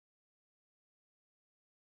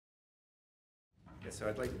So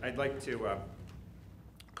I'd like to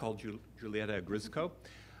call Julieta Gruszko.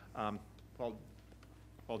 While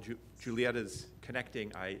Julieta's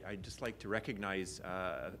connecting, I'd just like to recognize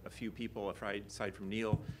a few people, aside from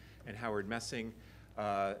Neil and Howard Messing.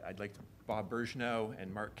 I'd like to Bob Bergeneau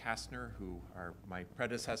and Mark Kastner, who are my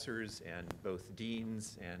predecessors and both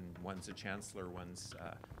deans, and one's a chancellor,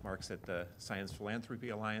 Mark's at the Science Philanthropy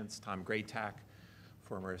Alliance, Tom Graytack,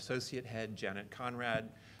 former associate head, Janet Conrad,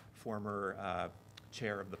 former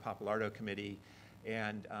chair of the Pappalardo Committee,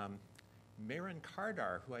 and Maren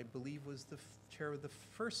Kardar, who I believe was the chair of the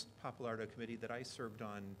first Pappalardo Committee that I served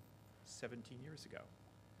on 17 years ago.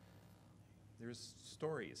 There's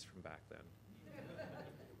stories from back then.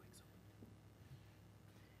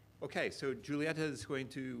 Okay, so Julieta is going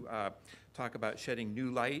to talk about shedding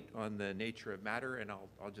new light on the nature of matter, and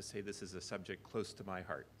I'll just say this is a subject close to my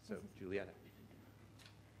heart. So, Julieta.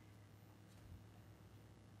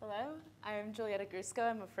 Hello, I'm Julieta Gruszko.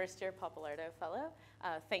 I'm a first-year Pappalardo Fellow.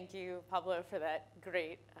 Thank you, Pablo, for that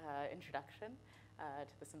great introduction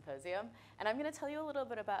to the symposium. And I'm going to tell you a little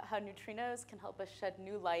bit about how neutrinos can help us shed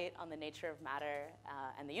new light on the nature of matter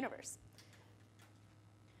and the universe.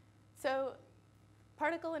 So,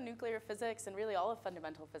 particle and nuclear physics, and really all of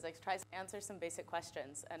fundamental physics, tries to answer some basic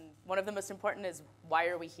questions. And one of the most important is, why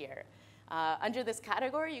are we here? Under this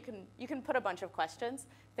category, you can put a bunch of questions.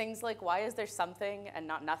 Things like, why is there something and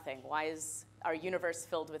not nothing? Why is our universe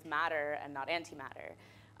filled with matter and not antimatter?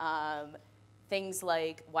 Things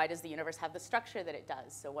like, why does the universe have the structure that it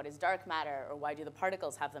does? So what is dark matter, or why do the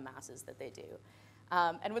particles have the masses that they do?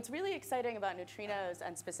 And what's really exciting about neutrinos,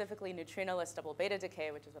 and specifically neutrinoless double beta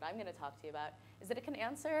decay, which is what I'm going to talk to you about, is that it can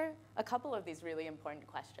answer a couple of these really important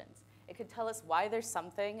questions. It could tell us why there's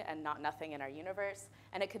something and not nothing in our universe,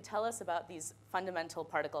 and it could tell us about these fundamental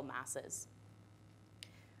particle masses.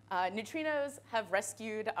 Neutrinos have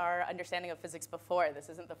rescued our understanding of physics before. This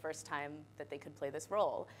isn't the first time that they could play this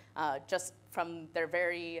role. Just from their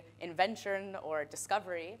very invention or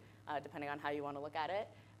discovery, depending on how you want to look at it,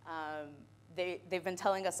 they've been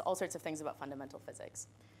telling us all sorts of things about fundamental physics.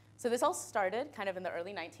 So this all started kind of in the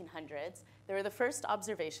early 1900s. There were the first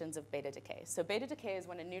observations of beta decay. So beta decay is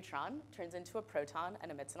when a neutron turns into a proton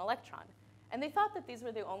and emits an electron. And they thought that these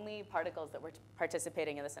were the only particles that were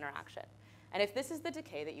participating in this interaction. And if this is the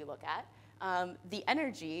decay that you look at, the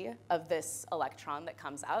energy of this electron that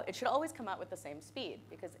comes out, it should always come out with the same speed,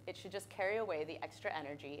 because it should just carry away the extra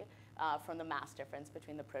energy from the mass difference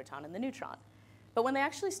between the proton and the neutron. But when they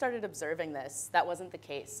actually started observing this, that wasn't the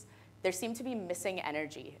case. There seemed to be missing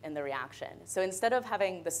energy in the reaction. So instead of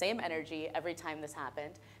having the same energy every time this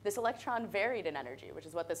happened, this electron varied in energy, which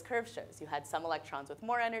is what this curve shows. You had some electrons with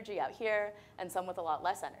more energy out here, and some with a lot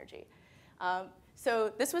less energy.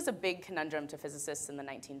 So this was a big conundrum to physicists in the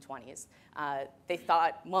 1920s. They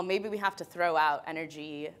thought, well, maybe we have to throw out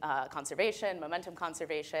energy conservation, momentum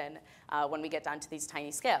conservation, when we get down to these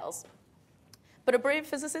tiny scales. But a brave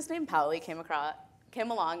physicist named Pauli came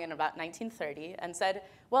along in about 1930 and said,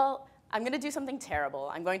 well, I'm going to do something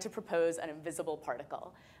terrible. I'm going to propose an invisible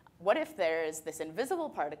particle. What if there's this invisible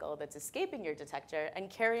particle that's escaping your detector and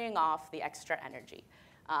carrying off the extra energy?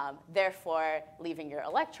 Therefore, leaving your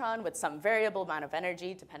electron with some variable amount of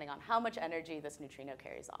energy, depending on how much energy this neutrino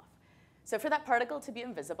carries off. So for that particle to be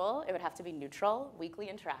invisible, it would have to be neutral, weakly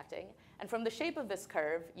interacting. And from the shape of this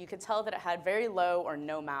curve, you could tell that it had very low or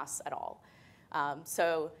no mass at all.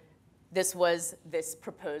 So this was this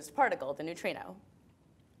proposed particle, the neutrino.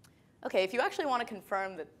 OK, if you actually want to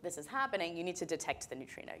confirm that this is happening, you need to detect the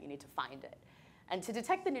neutrino. You need to find it. And to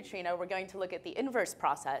detect the neutrino, we're going to look at the inverse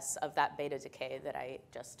process of that beta decay that I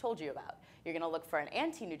just told you about. You're going to look for an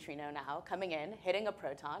antineutrino now coming in, hitting a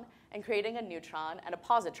proton, and creating a neutron and a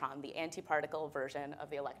positron, the antiparticle version of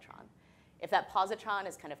the electron. If that positron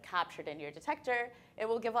is kind of captured in your detector, it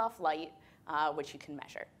will give off light, which you can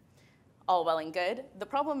measure. All well and good. The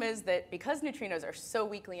problem is that because neutrinos are so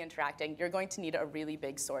weakly interacting, you're going to need a really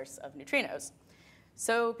big source of neutrinos.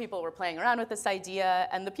 So people were playing around with this idea,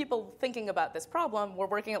 and the people thinking about this problem were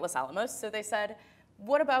working at Los Alamos, so they said,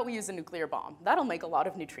 what about we use a nuclear bomb? That'll make a lot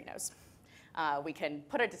of neutrinos. We can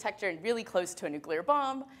put a detector in really close to a nuclear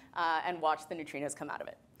bomb and watch the neutrinos come out of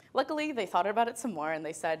it. Luckily, they thought about it some more, and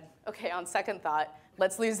they said, OK, on second thought,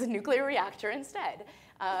 let's use the nuclear reactor instead.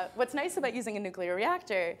 What's nice about using a nuclear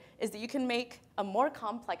reactor is that you can make a more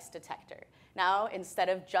complex detector. Now, instead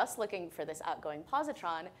of just looking for this outgoing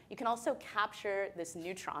positron, you can also capture this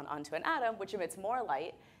neutron onto an atom, which emits more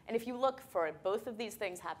light. And if you look for both of these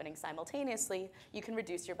things happening simultaneously, you can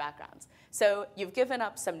reduce your backgrounds. So you've given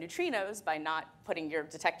up some neutrinos by not putting your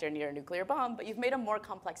detector near a nuclear bomb, but you've made a more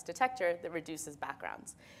complex detector that reduces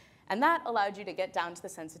backgrounds. And that allowed you to get down to the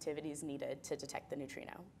sensitivities needed to detect the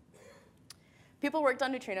neutrino. People worked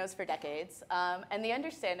on neutrinos for decades, and the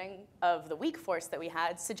understanding of the weak force that we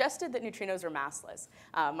had suggested that neutrinos were massless.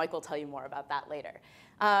 Mike will tell you more about that later.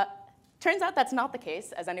 Turns out that's not the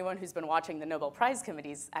case, as anyone who's been watching the Nobel Prize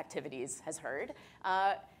Committee's activities has heard.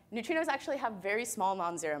 Neutrinos actually have very small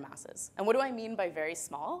non-zero masses. And what do I mean by very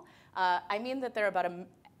small? I mean that they're about,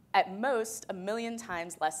 at most, 1 million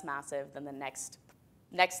times less massive than the next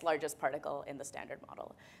largest particle in the standard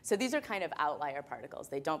model. So these are kind of outlier particles.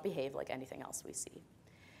 They don't behave like anything else we see.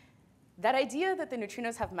 That idea that the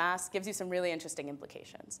neutrinos have mass gives you some really interesting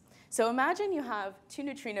implications. So imagine you have two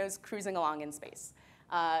neutrinos cruising along in space.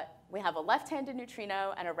 We have a left-handed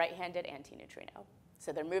neutrino and a right-handed antineutrino.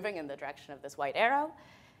 So they're moving in the direction of this white arrow.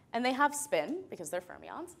 And they have spin, because they're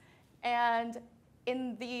fermions. And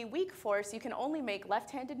in the weak force, you can only make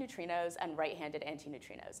left-handed neutrinos and right-handed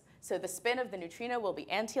antineutrinos. So the spin of the neutrino will be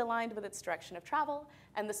anti-aligned with its direction of travel,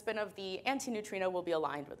 and the spin of the antineutrino will be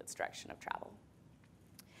aligned with its direction of travel.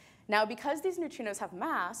 Now, because these neutrinos have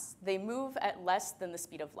mass, they move at less than the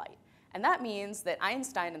speed of light. And that means that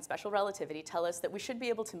Einstein and special relativity tell us that we should be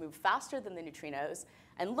able to move faster than the neutrinos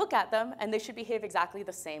and look at them, and they should behave exactly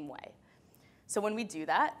the same way. So when we do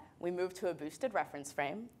that, we move to a boosted reference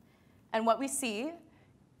frame. And what we see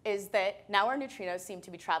is that now our neutrinos seem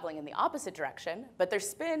to be traveling in the opposite direction, but their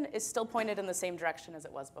spin is still pointed in the same direction as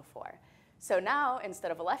it was before. So now,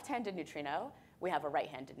 instead of a left-handed neutrino, we have a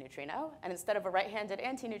right-handed neutrino. And instead of a right-handed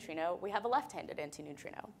antineutrino, we have a left-handed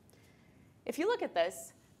antineutrino. If you look at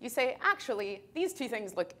this, you say, actually, these two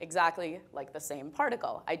things look exactly like the same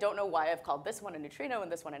particle. I don't know why I've called this one a neutrino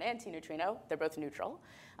and this one an antineutrino. They're both neutral.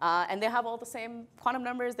 And they have all the same quantum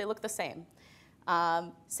numbers. They look the same.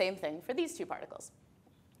 Same thing for these two particles.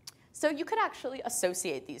 So you could actually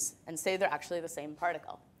associate these and say they're actually the same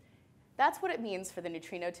particle. That's what it means for the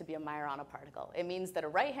neutrino to be a Majorana particle. It means that a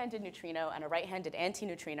right-handed neutrino and a right-handed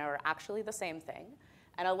antineutrino are actually the same thing,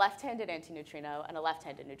 and a left-handed antineutrino and a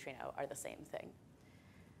left-handed neutrino are the same thing.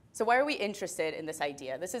 So why are we interested in this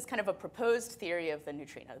idea? This is kind of a proposed theory of the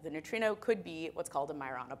neutrino. The neutrino could be what's called a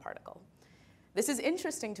Majorana particle. This is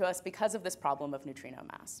interesting to us because of this problem of neutrino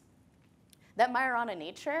mass. That Majorana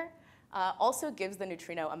nature also gives the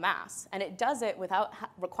neutrino a mass, and it does it without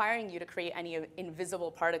requiring you to create any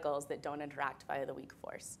invisible particles that don't interact via the weak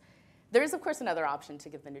force. There is, of course, another option to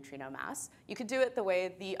give the neutrino mass. You could do it the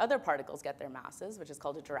way the other particles get their masses, which is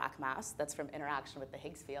called a Dirac mass. That's from interaction with the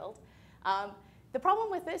Higgs field. The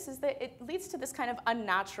problem with this is that it leads to this kind of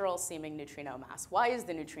unnatural seeming neutrino mass. Why is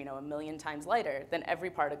the neutrino 1 million times lighter than every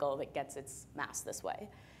particle that gets its mass this way?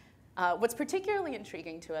 What's particularly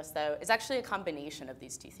intriguing to us, though, is actually a combination of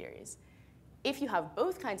these two theories. If you have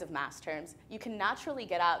both kinds of mass terms, you can naturally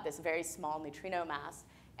get out this very small neutrino mass,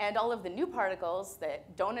 and all of the new particles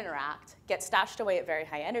that don't interact get stashed away at very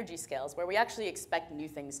high energy scales, where we actually expect new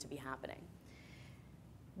things to be happening.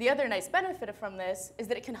 The other nice benefit from this is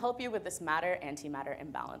that it can help you with this matter-antimatter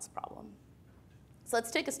imbalance problem. So let's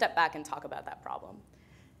take a step back and talk about that problem.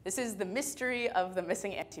 This is The Mystery of the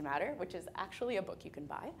Missing Antimatter, which is actually a book you can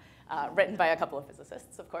buy, written by a couple of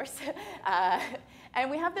physicists, of course. And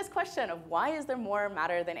we have this question of why is there more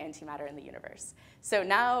matter than antimatter in the universe? So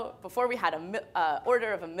now, before we had an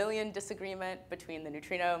order of 1 million disagreement between the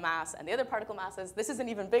neutrino mass and the other particle masses, this is an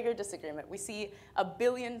even bigger disagreement. We see 1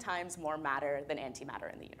 billion times more matter than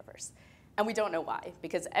antimatter in the universe. And we don't know why,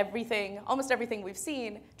 because almost everything we've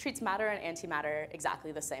seen treats matter and antimatter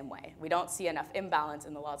exactly the same way. We don't see enough imbalance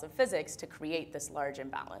in the laws of physics to create this large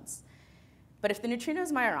imbalance. But if the neutrino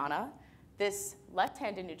is Majorana, this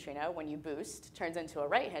left-handed neutrino, when you boost, turns into a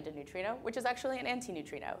right-handed neutrino, which is actually an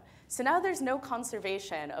antineutrino. So now there's no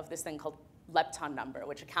conservation of this thing called lepton number,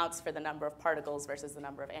 which accounts for the number of particles versus the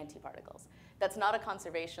number of antiparticles. That's not a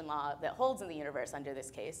conservation law that holds in the universe under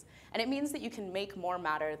this case. And it means that you can make more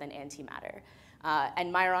matter than antimatter.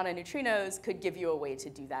 And Majorana neutrinos could give you a way to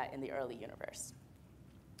do that in the early universe.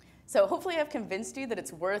 So hopefully I've convinced you that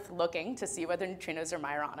it's worth looking to see whether neutrinos are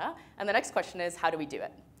Majorana. And the next question is, how do we do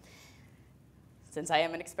it? Since I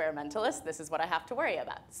am an experimentalist, this is what I have to worry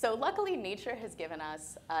about. So luckily, nature has given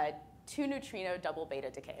us a 2-neutrino double beta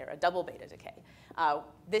decay, or a double beta decay.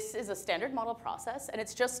 This is a standard model process, and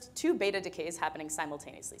it's just 2 beta decays happening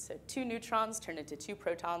simultaneously. So 2 neutrons turn into 2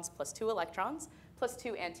 protons plus 2 electrons plus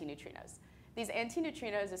 2 antineutrinos. These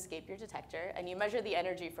antineutrinos escape your detector, and you measure the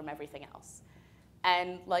energy from everything else.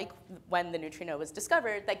 And like when the neutrino was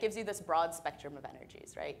discovered, that gives you this broad spectrum of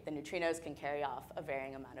energies, right? The neutrinos can carry off a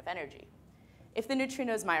varying amount of energy. If the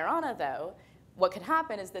neutrino is Majorana, though, what could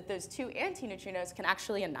happen is that those 2 antineutrinos can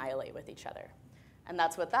actually annihilate with each other. And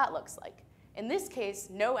that's what that looks like. In this case,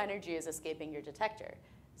 no energy is escaping your detector.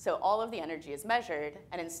 So all of the energy is measured,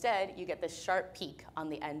 and instead you get this sharp peak on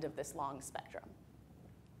the end of this long spectrum.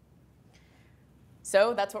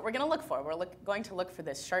 So that's what we're going to look for. We're going to look for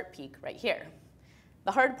this sharp peak right here.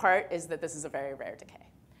 The hard part is that this is a very rare decay.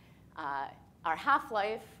 Our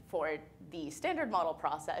half-life for the standard model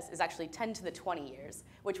process is actually 10 to the 20 years,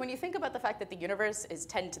 which when you think about the fact that the universe is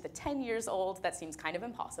 10 to the 10 years old, that seems kind of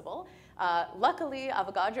impossible. Luckily,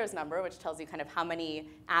 Avogadro's number, which tells you kind of how many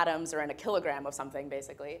atoms are in a kilogram of something,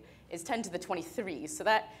 basically, is 10 to the 23, so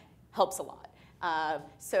that helps a lot.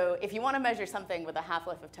 So if you want to measure something with a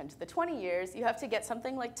half-life of 10 to the 20 years, you have to get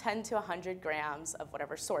something like 10 to 100 grams of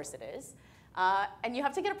whatever source it is. And you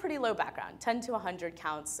have to get a pretty low background, 10 to 100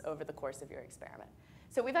 counts over the course of your experiment.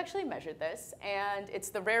 So we've actually measured this, and it's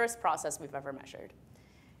the rarest process we've ever measured.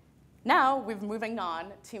 Now we're moving on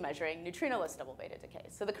to measuring neutrinoless double beta decay.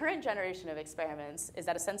 So the current generation of experiments is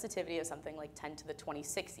at a sensitivity of something like 10 to the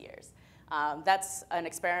 26 years. That's an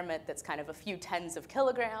experiment that's kind of a few tens of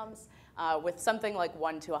kilograms with something like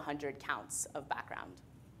 1 to 100 counts of background.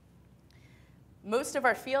 Most of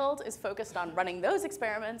our field is focused on running those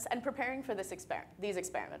experiments and preparing for these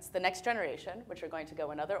experiments, the next generation, which are going to go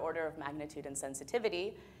another order of magnitude and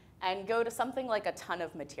sensitivity, and go to something like a ton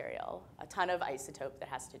of material, a ton of isotope that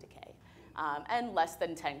has to decay, and less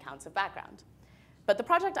than 10 counts of background. But the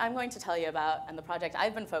project I'm going to tell you about, and the project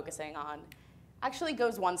I've been focusing on, actually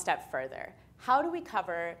goes one step further. How do we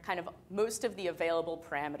cover kind of most of the available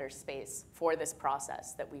parameter space for this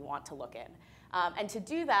process that we want to look in? And to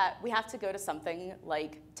do that, we have to go to something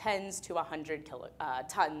like tens to 100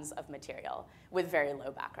 tons of material with very low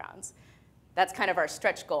backgrounds. That's kind of our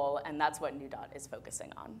stretch goal, and that's what NuDot is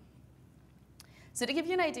focusing on. So to give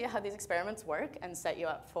you an idea how these experiments work and set you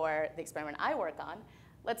up for the experiment I work on,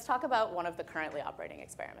 let's talk about one of the currently operating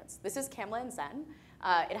experiments. This is CAMLA-Zen.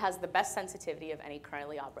 It has the best sensitivity of any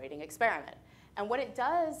currently operating experiment. And what it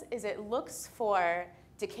does is it looks for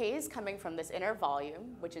decays coming from this inner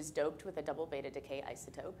volume, which is doped with a double beta decay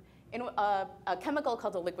isotope, in a chemical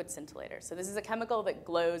called a liquid scintillator. So this is a chemical that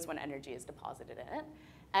glows when energy is deposited in it.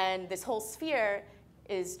 And this whole sphere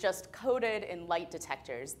is just coated in light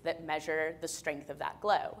detectors that measure the strength of that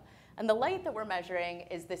glow. And the light that we're measuring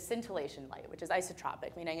is this scintillation light, which is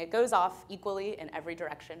isotropic, meaning it goes off equally in every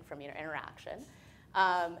direction from your interaction.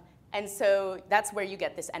 And so that's where you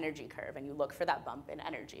get this energy curve, and you look for that bump in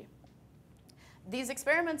energy. These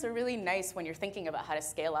experiments are really nice when you're thinking about how to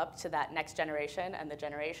scale up to that next generation and the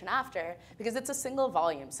generation after, because it's a single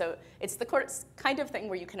volume. So it's the kind of thing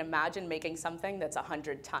where you can imagine making something that's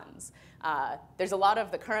 100 tons. There's a lot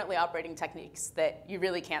of the currently operating techniques that you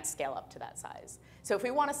really can't scale up to that size. So if we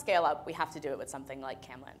want to scale up, we have to do it with something like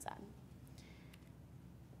CAMLA-Zen.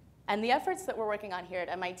 And the efforts that we're working on here at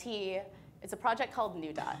MIT, it's a project called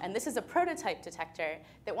NuDot, and this is a prototype detector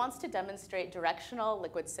that wants to demonstrate directional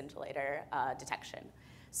liquid scintillator detection.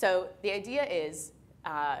 So the idea is,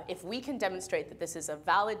 if we can demonstrate that this is a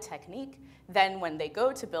valid technique, then when they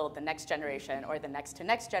go to build the next generation or the next to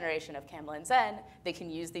next generation of CAMLA-Zen, they can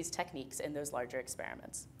use these techniques in those larger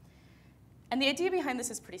experiments. And the idea behind this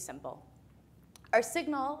is pretty simple. Our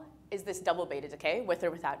signal is this double beta decay, with or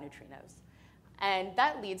without neutrinos. And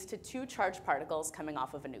that leads to two charged particles coming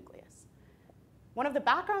off of a nucleus. One of the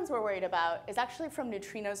backgrounds we're worried about is actually from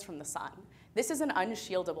neutrinos from the sun. This is an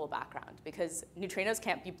unshieldable background because neutrinos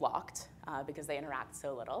can't be blocked because they interact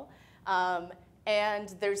so little.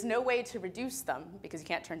 And there's no way to reduce them because you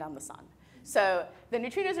can't turn down the sun. So the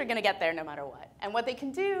neutrinos are going to get there no matter what. And what they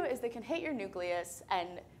can do is they can hit your nucleus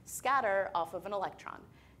and scatter off of an electron.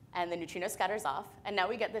 And the neutrino scatters off, and now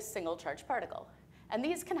we get this single charged particle. And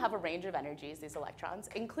these can have a range of energies, these electrons,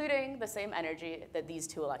 including the same energy that these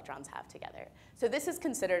two electrons have together. So this is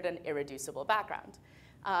considered an irreducible background.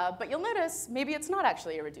 But you'll notice maybe it's not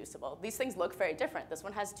actually irreducible. These things look very different. This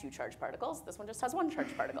one has two charged particles. This one just has one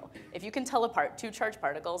charged particle. If you can tell apart two charged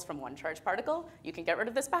particles from one charged particle, you can get rid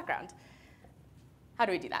of this background. How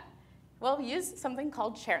do we do that? Well, we use something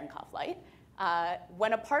called Cherenkov light.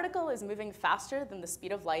 When a particle is moving faster than the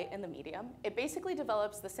speed of light in the medium, it basically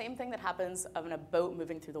develops the same thing that happens in a boat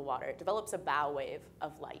moving through the water. It develops a bow wave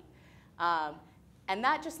of light. And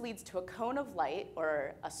that just leads to a cone of light,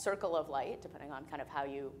 or a circle of light, depending on kind of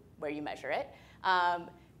where you measure it,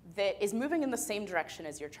 that is moving in the same direction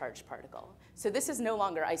as your charged particle. So this is no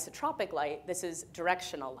longer isotropic light. This is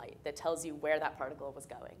directional light that tells you where that particle was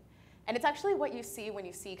going. And it's actually what you see when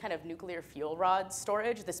you see kind of nuclear fuel rod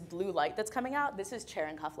storage, this blue light that's coming out. This is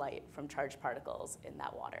Cherenkov light from charged particles in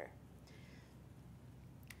that water.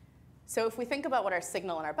 So if we think about what our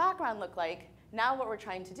signal and our background look like, now what we're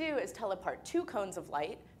trying to do is tell apart two cones of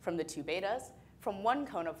light from the two betas from one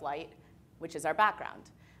cone of light, which is our background.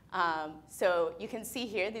 So you can see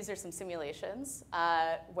here, these are some simulations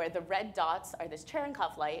where the red dots are this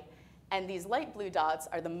Cherenkov light, and these light blue dots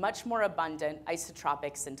are the much more abundant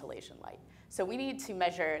isotropic scintillation light. So we need to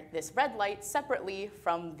measure this red light separately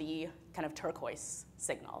from the kind of turquoise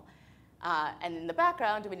signal. And in the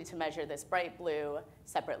background, we need to measure this bright blue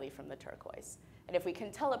separately from the turquoise. And if we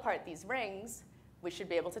can tell apart these rings, we should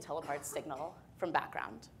be able to tell apart signal from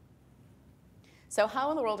background. So how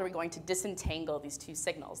in the world are we going to disentangle these two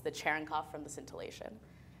signals, the Cherenkov from the scintillation?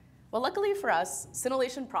 Well, luckily for us,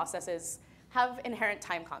 scintillation processes have inherent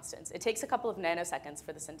time constants. It takes a couple of nanoseconds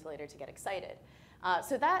for the scintillator to get excited.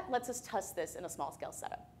 So that lets us test this in a small-scale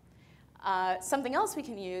setup. Something else we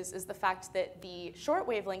can use is the fact that the short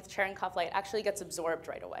wavelength Cherenkov light actually gets absorbed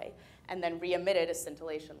right away and then re-emitted as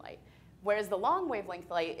scintillation light, whereas the long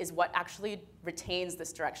wavelength light is what actually retains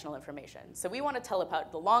this directional information. So we want to tell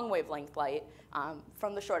apart the long wavelength light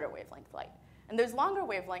from the shorter wavelength light. And those longer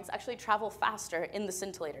wavelengths actually travel faster in the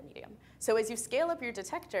scintillator medium. So as you scale up your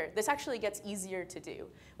detector, this actually gets easier to do,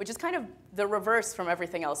 which is kind of the reverse from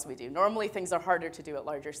everything else we do. Normally, things are harder to do at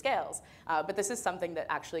larger scales, but this is something that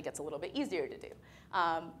actually gets a little bit easier to do.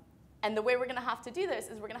 And the way we're going to have to do this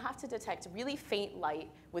is we're going to have to detect really faint light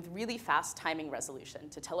with really fast timing resolution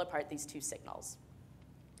to tell apart these two signals.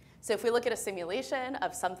 So if we look at a simulation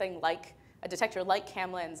of something like a detector like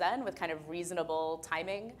CAMLA and Zen with kind of reasonable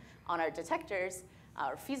timing on our detectors,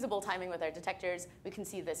 or feasible timing with our detectors, we can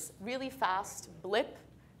see this really fast blip,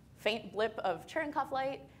 faint blip of Cherenkov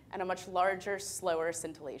light, and a much larger, slower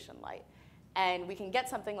scintillation light. And we can get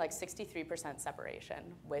something like 63% separation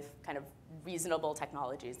with kind of reasonable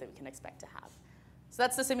technologies that we can expect to have. So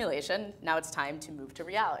that's the simulation. Now it's time to move to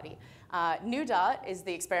reality. NuDot is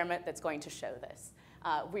the experiment that's going to show this.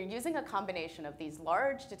 We're using a combination of these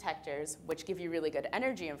large detectors, which give you really good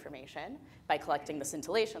energy information by collecting the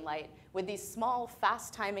scintillation light, with these small,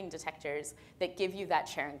 fast timing detectors that give you that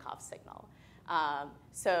Cherenkov signal.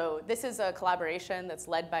 So this is a collaboration that's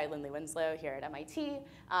led by Lindley Winslow here at MIT,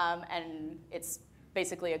 and it's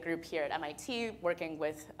basically a group here at MIT working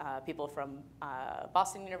with people from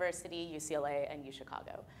Boston University, UCLA, and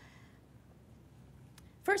UChicago.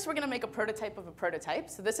 First, we're going to make a prototype of a prototype.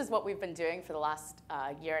 So this is what we've been doing for the last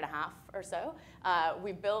year and a half or so.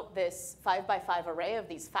 We built this 5x5 array of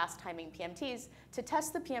these fast timing PMTs to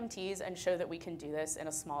test the PMTs and show that we can do this in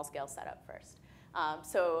a small scale setup first.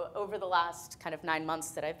 So over the last kind of 9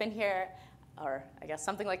 months that I've been here, or I guess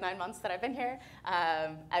something like 9 months that I've been here,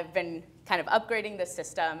 I've been kind of upgrading this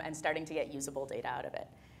system and starting to get usable data out of it.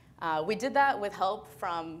 We did that with help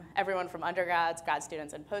from everyone from undergrads, grad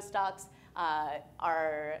students, and postdocs.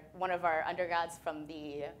 One of our undergrads from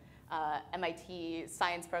the MIT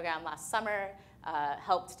science program last summer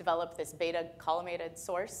helped develop this beta collimated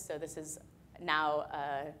source. So this is now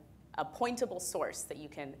a pointable source that you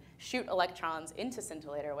can shoot electrons into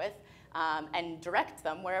scintillator with and direct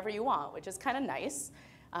them wherever you want, which is kind of nice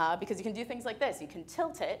because you can do things like this. You can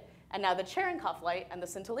tilt it, and now the Cherenkov light and the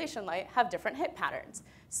scintillation light have different hit patterns.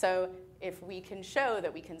 So if we can show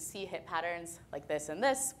that we can see hit patterns like this and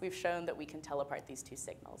this, we've shown that we can tell apart these two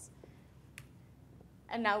signals.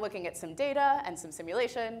 And now looking at some data and some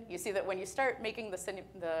simulation, you see that when you start making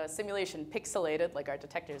the simulation pixelated, like our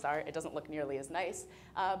detectors are, it doesn't look nearly as nice,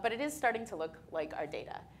 but it is starting to look like our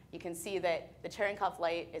data. You can see that the Cherenkov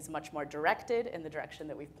light is much more directed in the direction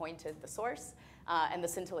that we've pointed the source, and the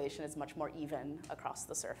scintillation is much more even across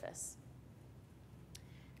the surface.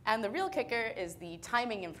 And the real kicker is the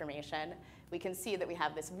timing information. We can see that we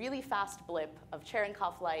have this really fast blip of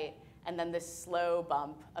Cherenkov light, and then this slow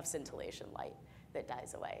bump of scintillation light that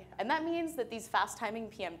dies away. And that means that these fast timing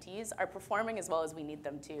PMTs are performing as well as we need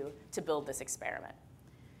them to build this experiment.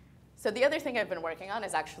 So the other thing I've been working on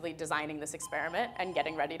is actually designing this experiment and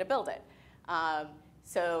getting ready to build it.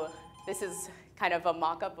 So this is kind of a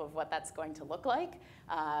mock-up of what that's going to look like.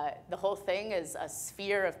 The whole thing is a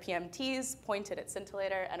sphere of PMTs pointed at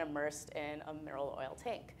scintillator and immersed in a mineral oil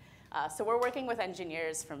tank. So we're working with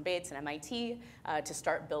engineers from Bates and MIT to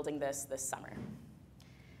start building this summer.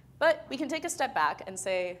 But we can take a step back and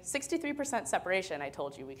say 63% separation I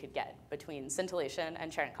told you we could get between scintillation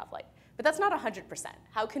and Cherenkov light. But that's not 100%.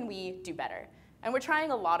 How can we do better? And we're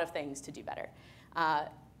trying a lot of things to do better.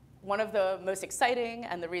 One of the most exciting,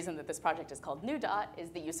 and the reason that this project is called NuDot,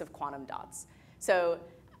 is the use of quantum dots. So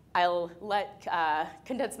I'll let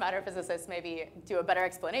condensed matter physicists maybe do a better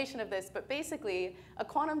explanation of this, but basically a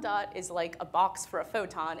quantum dot is like a box for a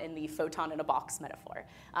photon in the photon in a box metaphor.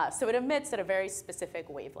 So it emits at a very specific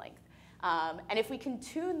wavelength. And if we can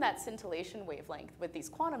tune that scintillation wavelength with these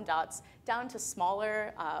quantum dots down to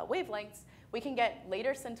smaller wavelengths, we can get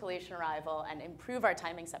later scintillation arrival and improve our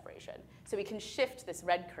timing separation. So we can shift this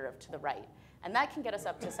red curve to the right. And that can get us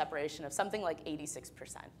up to separation of something like 86%.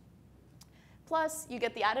 Plus, you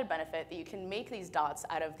get the added benefit that you can make these dots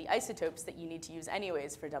out of the isotopes that you need to use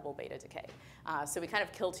anyways for double beta decay. So we kind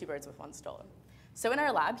of kill two birds with one stone. So in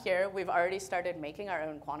our lab here, we've already started making our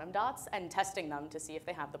own quantum dots and testing them to see if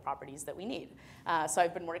they have the properties that we need. So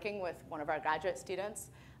I've been working with one of our graduate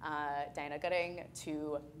students, Diana Gooding,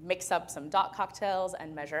 to mix up some dot cocktails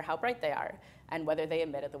and measure how bright they are and whether they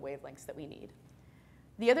emit at the wavelengths that we need.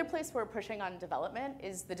 The other place we're pushing on development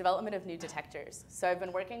is the development of new detectors. So I've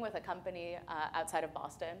been working with a company outside of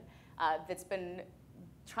Boston that's been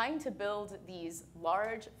trying to build these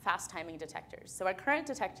large, fast timing detectors. So our current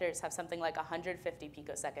detectors have something like 150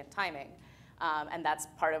 picosecond timing, and that's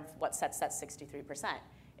part of what sets that 63%.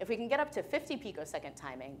 If we can get up to 50 picosecond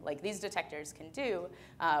timing, like these detectors can do,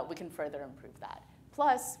 we can further improve that.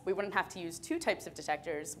 Plus, we wouldn't have to use two types of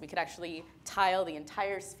detectors. We could actually tile the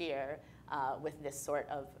entire sphere with this sort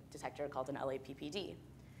of detector called an LAPPD.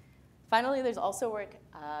 Finally, there's also work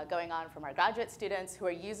going on from our graduate students who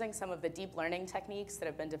are using some of the deep learning techniques that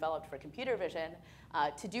have been developed for computer vision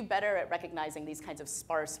to do better at recognizing these kinds of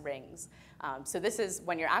sparse rings. So this is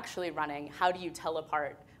when you're actually running, how do you tell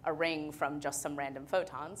apart a ring from just some random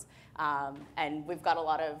photons? And we've got a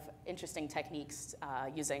lot of interesting techniques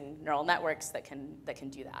using neural networks that can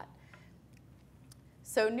do that.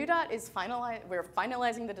 So NuDot is we're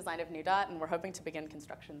finalizing the design of NuDot, and we're hoping to begin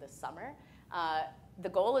construction this summer. The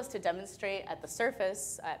goal is to demonstrate at the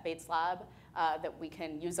surface at Bates Lab that we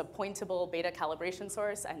can use a pointable beta calibration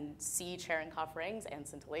source and see Cherenkov rings and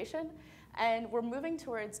scintillation. And we're moving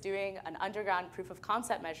towards doing an underground proof of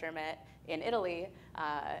concept measurement in Italy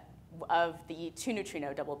of the 2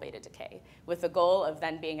 neutrino double beta decay, with the goal of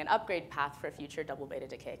then being an upgrade path for future double beta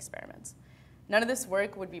decay experiments. None of this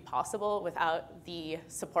work would be possible without the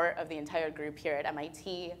support of the entire group here at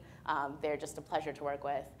MIT. They're just a pleasure to work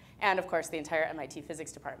with. And of course, the entire MIT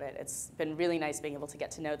physics department. It's been really nice being able to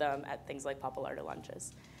get to know them at things like Pappalardo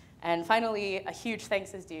lunches. And finally, a huge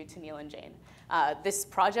thanks is due to Neil and Jane. This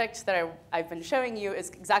project that I've been showing you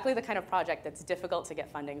is exactly the kind of project that's difficult to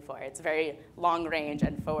get funding for. It's very long range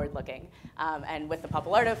and forward-looking. And with the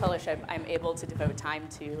Pappalardo Fellowship, I'm able to devote time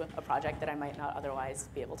to a project that I might not otherwise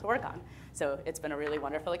be able to work on. So it's been a really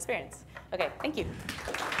wonderful experience. OK, thank you.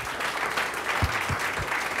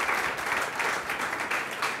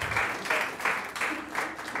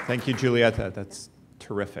 Thank you, Julieta. That's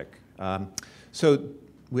terrific. So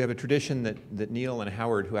we have a tradition that Neil and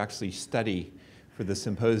Howard, who actually study for the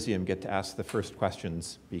symposium, get to ask the first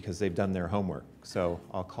questions because they've done their homework. So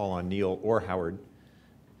I'll call on Neil or Howard.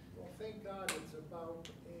 Well, thank God it's about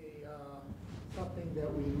something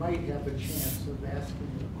that we might have a chance of asking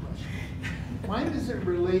a question. Mine isn't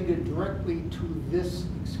related directly to this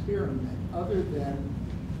experiment, other than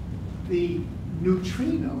the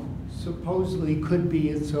neutrino supposedly could be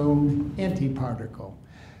its own antiparticle.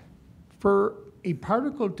 For a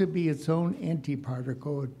particle to be its own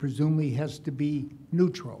antiparticle, it presumably has to be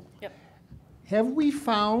neutral. Yep. Have we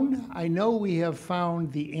found, I know we have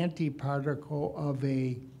found the antiparticle of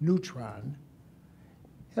a neutron.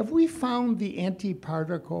 Have we found the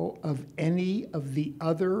antiparticle of any of the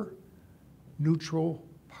other neutral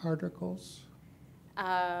particles?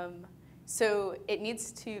 So it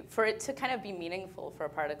needs to, for it to kind of be meaningful for a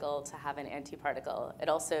particle to have an antiparticle, it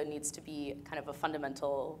also needs to be kind of a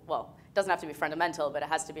fundamental, well, it doesn't have to be fundamental, but it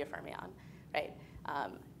has to be a fermion, right?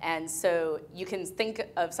 And so you can think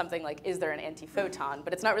of something like, is there an antiphoton?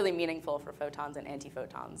 But it's not really meaningful for photons and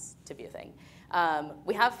antiphotons to be a thing.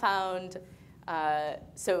 We have found,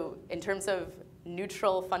 so in terms of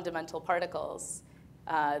neutral fundamental particles,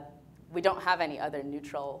 we don't have any other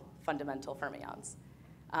neutral fundamental fermions.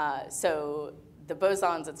 So the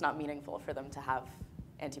bosons, it's not meaningful for them to have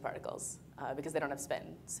antiparticles because they don't have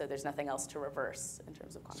spin. So there's nothing else to reverse in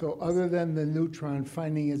terms of quantum. So other than the neutron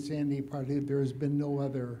finding its antiparticle, there has been no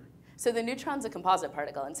other? So the neutron's a composite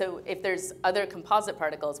particle. And so if there's other composite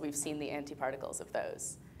particles, we've seen the antiparticles of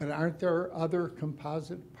those. But aren't there other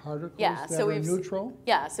composite particles that so are neutral?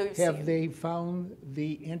 Yeah, so we've Have seen. they found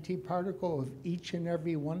the antiparticle of each and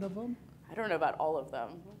every one of them? I don't know about all of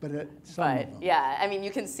them. But some of them. Yeah, I mean,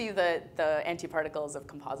 you can see the antiparticles of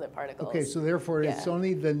composite particles. Okay, so therefore it's Yeah.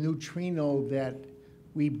 only the neutrino that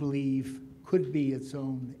we believe could be its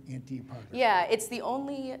own antiparticle. Yeah, it's the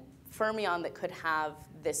only fermion that could have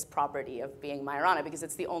this property of being Majorana because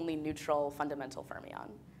it's the only neutral fundamental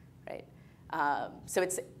fermion, right? So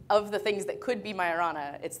it's, of the things that could be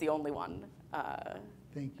Majorana, it's the only one.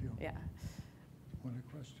 Thank you. Yeah. Want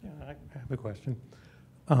a question? Yeah, I have a question.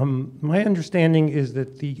 My understanding is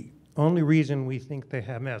that the only reason we think they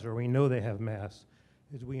have mass, or we know they have mass,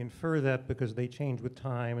 is we infer that because they change with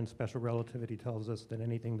time, and special relativity tells us that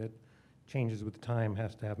anything that changes with time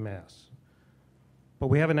has to have mass. But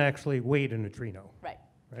we haven't actually weighed a neutrino. Right.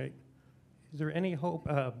 Right? Is there any hope?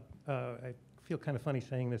 I feel kind of funny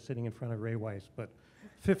saying this sitting in front of Ray Weiss, but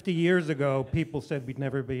 50 years ago, people said we'd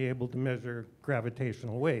never be able to measure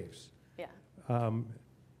gravitational waves. Yeah.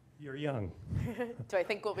 You're young. Do I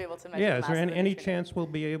think we'll be able to measure Yeah, the is there mass of the any neutrino? chance we'll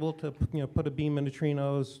be able to put a beam of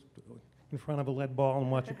neutrinos in front of a lead ball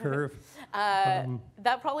and watch it curve?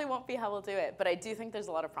 That probably won't be how we'll do it, but I do think there's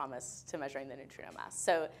a lot of promise to measuring the neutrino mass.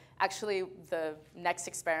 So actually, the next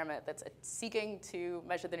experiment that's seeking to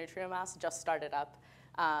measure the neutrino mass just started up.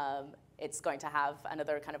 It's going to have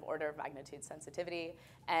another kind of order of magnitude sensitivity.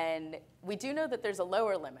 And we do know that there's a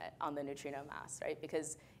lower limit on the neutrino mass, right?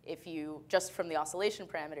 Because if you, just from the oscillation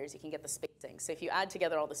parameters, you can get the spacing. So if you add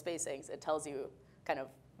together all the spacings, it tells you kind of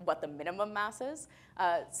what the minimum mass is.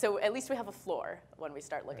 So at least we have a floor when we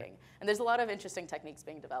start looking. Right. And there's a lot of interesting techniques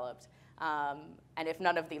being developed. And if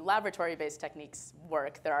none of the laboratory-based techniques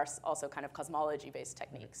work, there are also kind of cosmology-based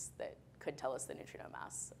techniques that could tell us the neutrino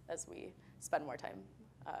mass as we spend more time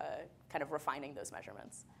kind of refining those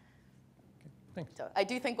measurements. Okay, thanks. So I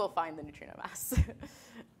do think we'll find the neutrino mass.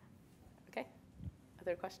 Okay,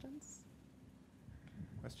 other questions?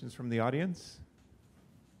 Questions from the audience?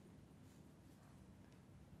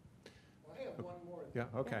 Well, I have one more. Yeah,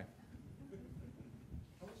 okay.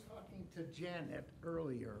 I was talking to Janet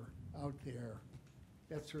earlier out there.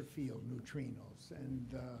 That's her field, neutrinos.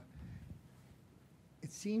 And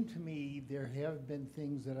it seemed to me there have been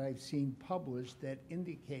things that I've seen published that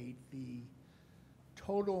indicate the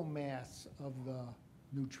total mass of the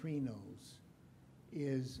neutrinos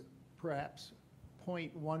is perhaps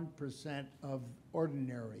 0.1% of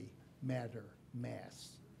ordinary matter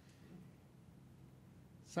mass.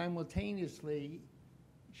 Simultaneously,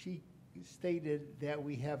 she stated that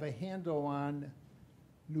we have a handle on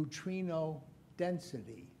neutrino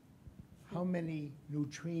density. How many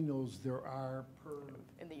neutrinos there are per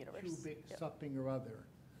in the universe. Cubic Yep. something or other.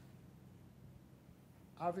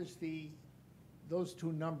 Obviously, those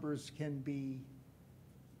two numbers can be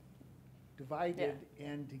divided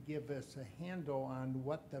and to give us a handle on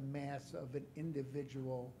what the mass of an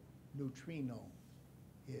individual neutrino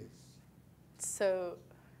is. So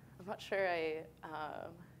I'm not sure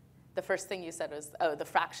the first thing you said was, the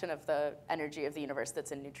fraction of the energy of the universe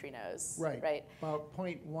that's in neutrinos. Right. About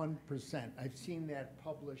 0.1%. I've seen that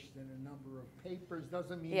published in a number of papers.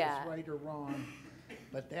 Doesn't mean Yeah. it's right or wrong,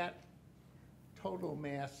 but that total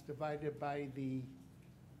mass divided by the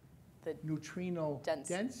neutrino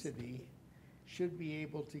density should be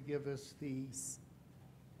able to give us the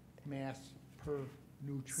mass per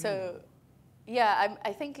neutrino. So, yeah,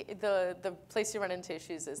 I think the place you run into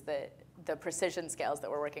issues is that the precision scales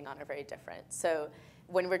that we're working on are very different. So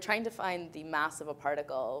when we're trying to find the mass of a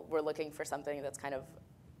particle, we're looking for something that's kind of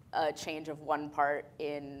a change of 1 part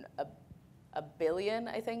in a billion,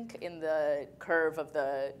 I think, in the curve of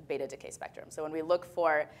the beta decay spectrum. So when we look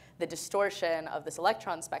for the distortion of this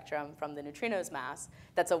electron spectrum from the neutrino's mass,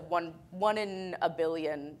 that's a one in a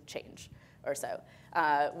billion change or so.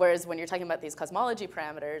 Whereas when you're talking about these cosmology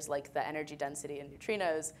parameters, like the energy density in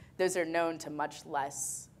neutrinos, those are known to much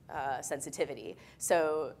less sensitivity.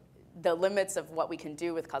 So the limits of what we can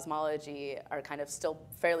do with cosmology are kind of still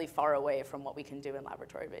fairly far away from what we can do in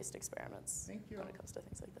laboratory-based experiments. Thank you. When it comes to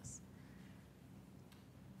things like this.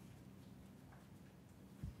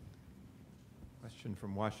 Question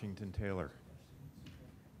from Washington Taylor.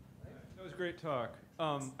 That was a great talk.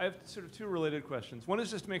 I have sort of 2 related questions. One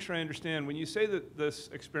is just to make sure I understand, when you say that this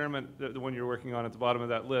experiment, the one you're working on at the bottom of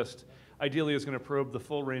that list, ideally is going to probe the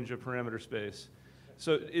full range of parameter space.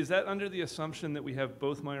 So is that under the assumption that we have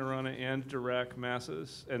both Majorana and Dirac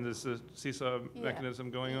masses, and there's a seesaw mechanism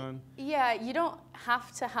going on? Yeah, you don't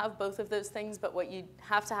have to have both of those things, but what you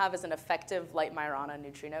have to have is an effective light Majorana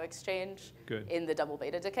neutrino exchange in the double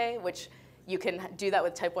beta decay, which you can do that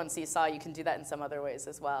with type 1 seesaw. You can do that in some other ways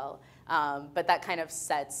as well. But that kind of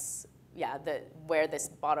sets, where this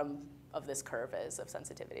bottom of this curve is of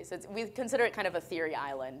sensitivity. So we consider it kind of a theory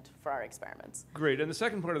island for our experiments. Great. And the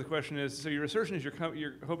second part of the question is, so your assertion is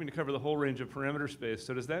you're hoping to cover the whole range of parameter space.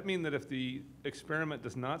 So does that mean that if the experiment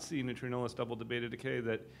does not see neutrinoless double beta decay,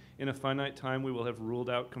 that in a finite time we will have ruled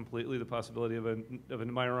out completely the possibility of a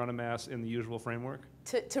Majorana mass in the usual framework?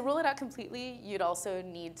 To rule it out completely, you'd also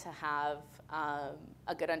need to have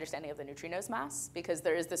a good understanding of the neutrinos mass, because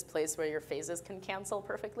there is this place where your phases can cancel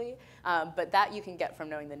perfectly. But that you can get from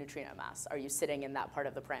knowing the neutrino mass. Are you sitting in that part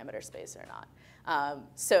of the parameter space or not?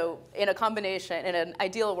 So in a combination, in an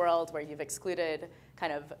ideal world where you've excluded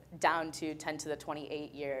kind of down to 10 to the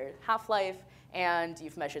 28-year half-life, and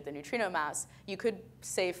you've measured the neutrino mass, you could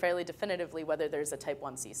say fairly definitively whether there's a type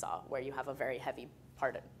 1 seesaw, where you have a very heavy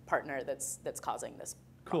partner that's causing this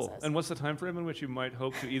process. And what's the time frame in which you might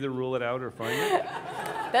hope to either rule it out or find it?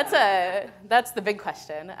 That's the big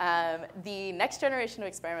question. The next generation of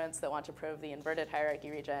experiments that want to probe the inverted hierarchy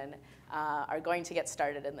region are going to get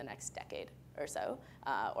started in the next decade or so,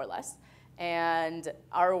 or less. And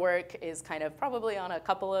our work is kind of probably on a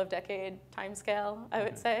couple of decade timescale, I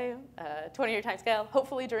would say, 20-year timescale,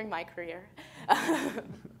 hopefully during my career.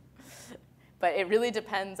 But it really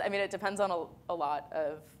depends. I mean, it depends on a lot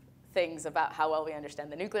of things about how well we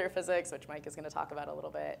understand the nuclear physics, which Mike is going to talk about a little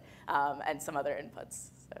bit, and some other inputs.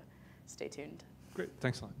 So stay tuned. Great.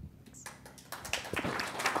 Thanks a lot. Thanks.